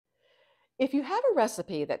If you have a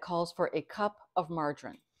recipe that calls for a cup of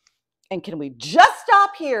margarine, and can we just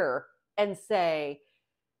stop here and say,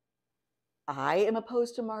 I am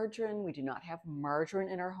opposed to margarine. We do not have margarine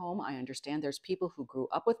in our home. I understand there's people who grew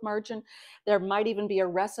up with margarine. There might even be a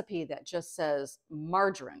recipe that just says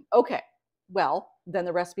margarine. Okay, well, then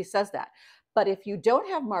the recipe says that. But if you don't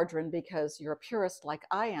have margarine because you're a purist like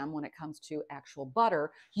I am when it comes to actual butter,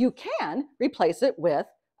 you can replace it with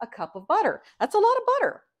a cup of butter. That's a lot of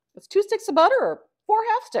butter. It's 2 sticks of butter or 4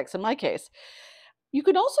 half sticks in my case. You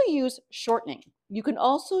can also use shortening. You can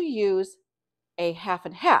also use a half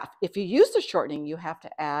and half. If you use the shortening, you have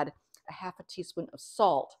to add a half a teaspoon of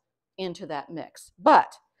salt into that mix.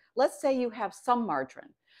 But let's say you have some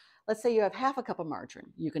margarine. Let's say you have half a cup of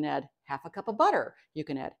margarine. You can add half a cup of butter. You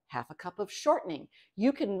can add half a cup of shortening.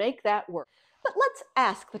 You can make that work. But let's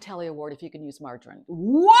ask the Telly Award if you can use margarine.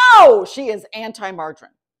 Whoa, she is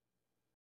anti-margarine.